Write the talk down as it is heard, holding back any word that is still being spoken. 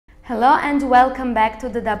Hello and welcome back to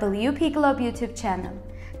the WP Globe YouTube channel.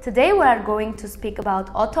 Today we are going to speak about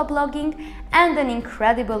auto-blogging and an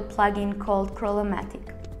incredible plugin called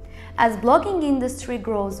Crawlomatic. As blogging industry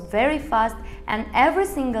grows very fast and every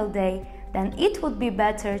single day, then it would be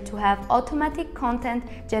better to have automatic content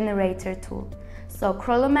generator tool. So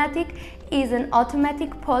Crawlomatic is an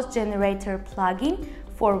automatic post generator plugin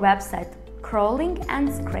for website crawling and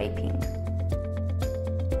scraping.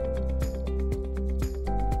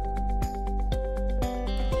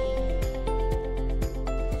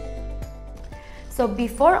 So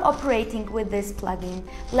before operating with this plugin,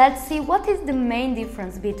 let's see what is the main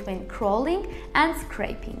difference between crawling and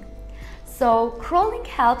scraping. So crawling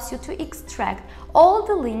helps you to extract all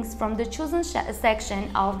the links from the chosen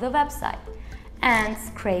section of the website, and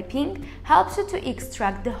scraping helps you to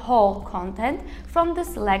extract the whole content from the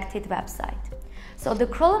selected website. So the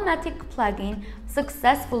Crawlomatic plugin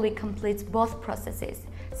successfully completes both processes.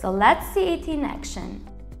 So let's see it in action.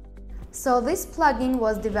 So this plugin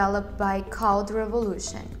was developed by Code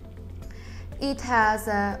Revolution. It has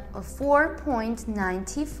a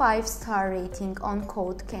 4.95 star rating on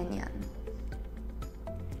Code Canyon.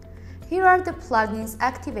 Here are the plugin's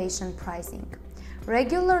activation pricing.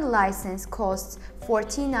 Regular license costs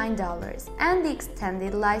 $49 and the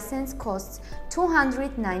extended license costs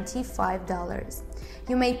 $295.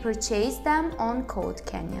 You may purchase them on Code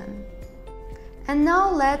Canyon. And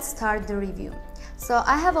now let's start the review. So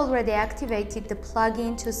I have already activated the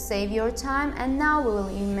plugin to save your time, and now we will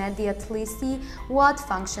immediately see what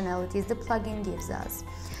functionalities the plugin gives us.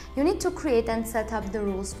 You need to create and set up the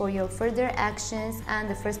rules for your further actions, and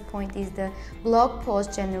the first point is the blog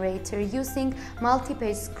post generator using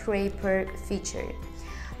multi-page scraper feature.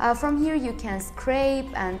 From here you can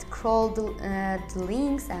scrape and crawl the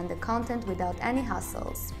links and the content without any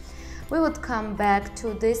hassles. We would come back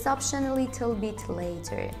to this option a little bit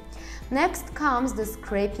later. Next comes the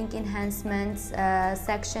scraping enhancements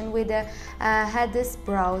section with the headless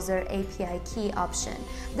browser API key option.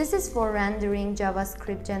 This is for rendering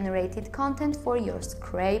JavaScript generated content for your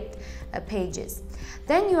scraped pages.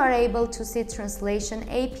 Then you are able to see translation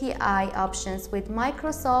API options with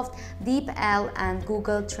Microsoft DeepL and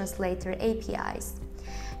Google Translator APIs.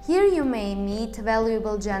 Here you may meet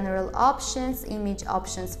valuable general options, image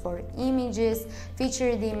options for images,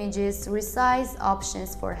 featured images, resize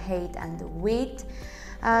options for height and width.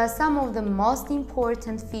 Some of the most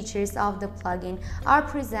important features of the plugin are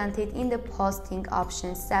presented in the posting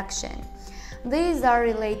options section. These are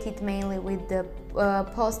related mainly with the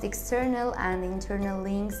post external and internal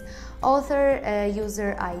links, author,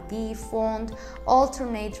 user ID, font,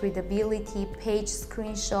 alternate readability, page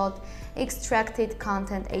screenshot, extracted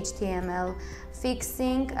content HTML,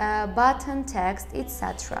 fixing, button text,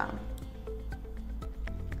 etc.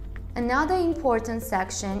 Another important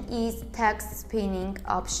section is text spinning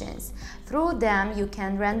options. Through them, you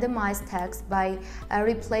can randomize text by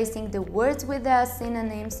replacing the words with the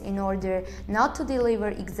synonyms in order not to deliver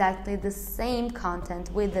exactly the same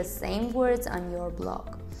content with the same words on your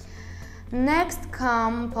blog. Next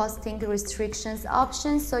come posting restrictions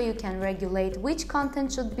options, so you can regulate which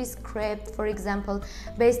content should be scraped, for example,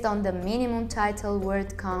 based on the minimum title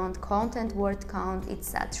word count, content word count,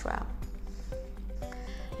 etc.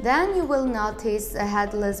 Then you will notice a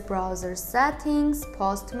headless browser settings,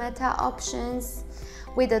 post meta options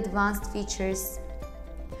with advanced features,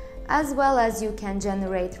 as well as you can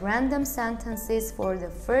generate random sentences for the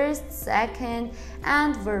first, second,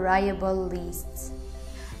 and variable lists.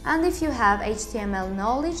 And if you have HTML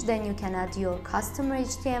knowledge, then you can add your custom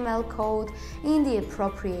HTML code in the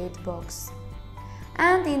appropriate box.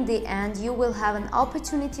 And in the end, you will have an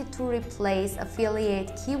opportunity to replace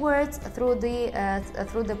affiliate keywords through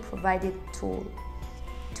the provided tool.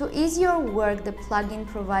 To ease your work, the plugin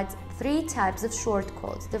provides 3 types of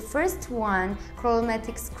shortcodes. The first one,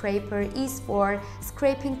 Crawlomatic Scraper, is for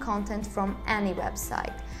scraping content from any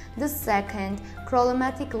website. The second,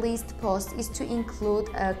 Crawlomatic List Post, is to include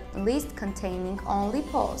a list containing only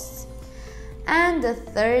posts. And the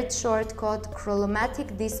third shortcut,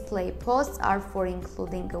 Crawlomatic Display Posts, are for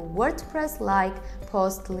including a WordPress-like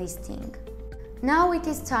post listing. Now it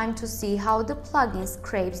is time to see how the plugin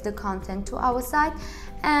scrapes the content to our site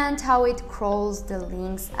and how it crawls the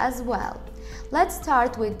links as well. Let's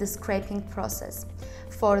start with the scraping process.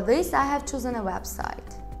 For this, I have chosen a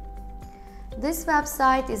website. This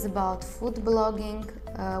website is about food blogging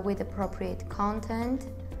with appropriate content.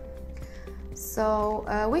 So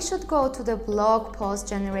we should go to the blog post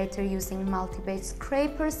generator using multi-page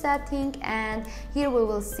scraper setting, and here we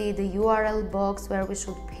will see the URL box where we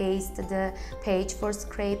should paste the page for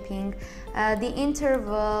scraping, the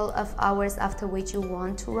interval of hours after which you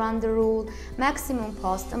want to run the rule, maximum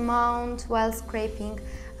post amount while scraping,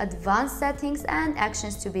 advanced settings, and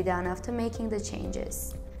actions to be done after making the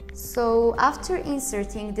changes. So after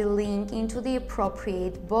inserting the link into the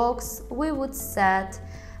appropriate box, we would set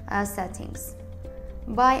settings.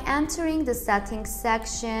 By entering the settings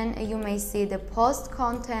section, you may see the post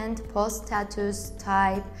content, post status,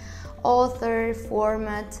 type, author,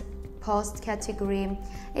 format, post category,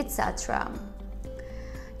 etc.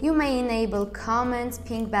 You may enable comments,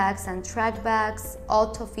 pingbacks and trackbacks,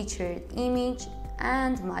 auto-featured image,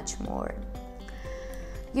 and much more.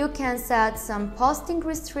 You can set some posting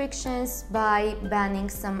restrictions by banning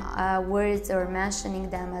some words or mentioning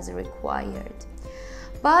them as required.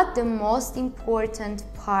 But the most important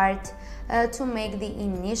part to make the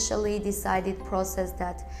initially decided process,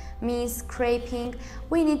 that means scraping,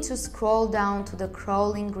 we need to scroll down to the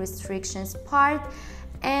crawling restrictions part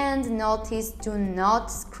and notice do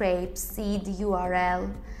not scrape seed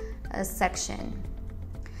URL section.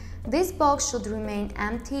 This box should remain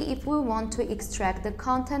empty if we want to extract the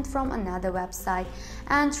content from another website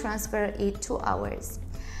and transfer it to ours.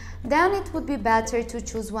 Then it would be better to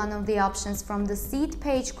choose one of the options from the seed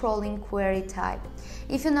page crawling query type.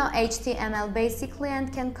 If you know HTML basically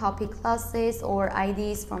and can copy classes or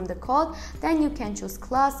IDs from the code, then you can choose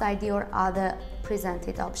class ID or other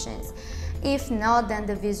presented options. If not, then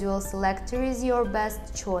the visual selector is your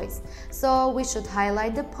best choice. So we should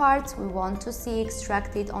highlight the parts we want to see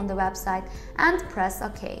extracted on the website and press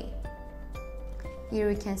OK.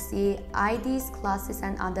 Here you can see IDs, classes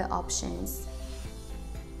and other options.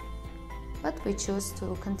 But we choose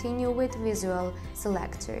to continue with visual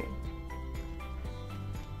selector.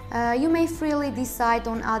 You may freely decide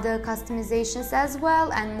on other customizations as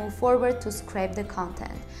well and move forward to scrape the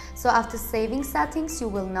content. So after saving settings, you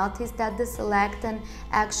will notice that the select an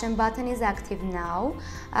action button is active now,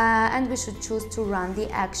 and we should choose to run the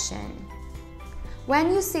action.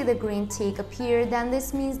 When you see the green tick appear, then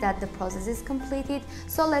this means that the process is completed,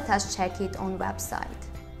 so let us check it on website.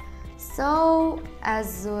 So,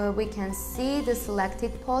 as we can see, the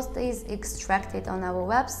selected post is extracted on our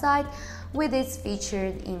website with its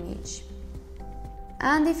featured image.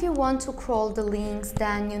 And if you want to crawl the links,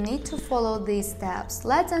 then you need to follow these steps.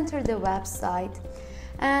 Let's enter the website,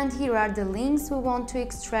 and here are the links we want to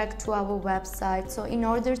extract to our website. So in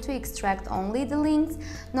order to extract only the links,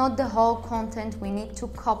 not the whole content, we need to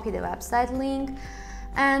copy the website link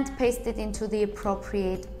and paste it into the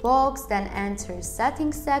appropriate box, then enter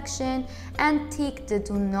settings section and tick the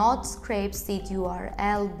do not scrape seed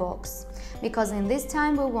URL box, because in this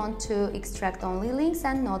time we want to extract only links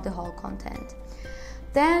and not the whole content.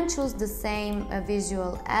 Then choose the same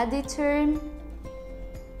visual editor,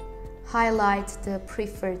 highlight the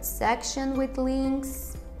preferred section with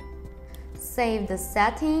links, save the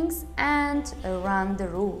settings and run the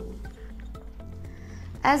rule.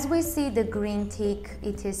 As we see the green tick,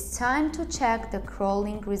 it is time to check the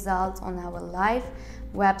crawling results on our live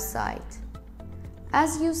website.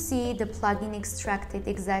 As you see, the plugin extracted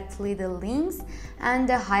exactly the links and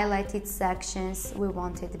the highlighted sections we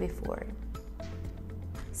wanted before.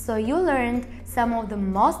 So you learned some of the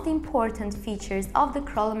most important features of the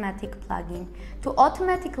Crawlomatic plugin to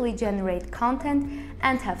automatically generate content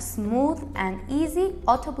and have smooth and easy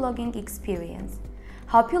auto-blogging experience.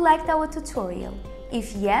 Hope you liked our tutorial.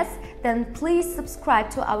 If yes, then please subscribe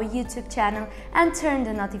to our YouTube channel and turn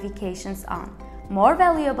the notifications on. More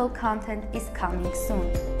valuable content is coming soon.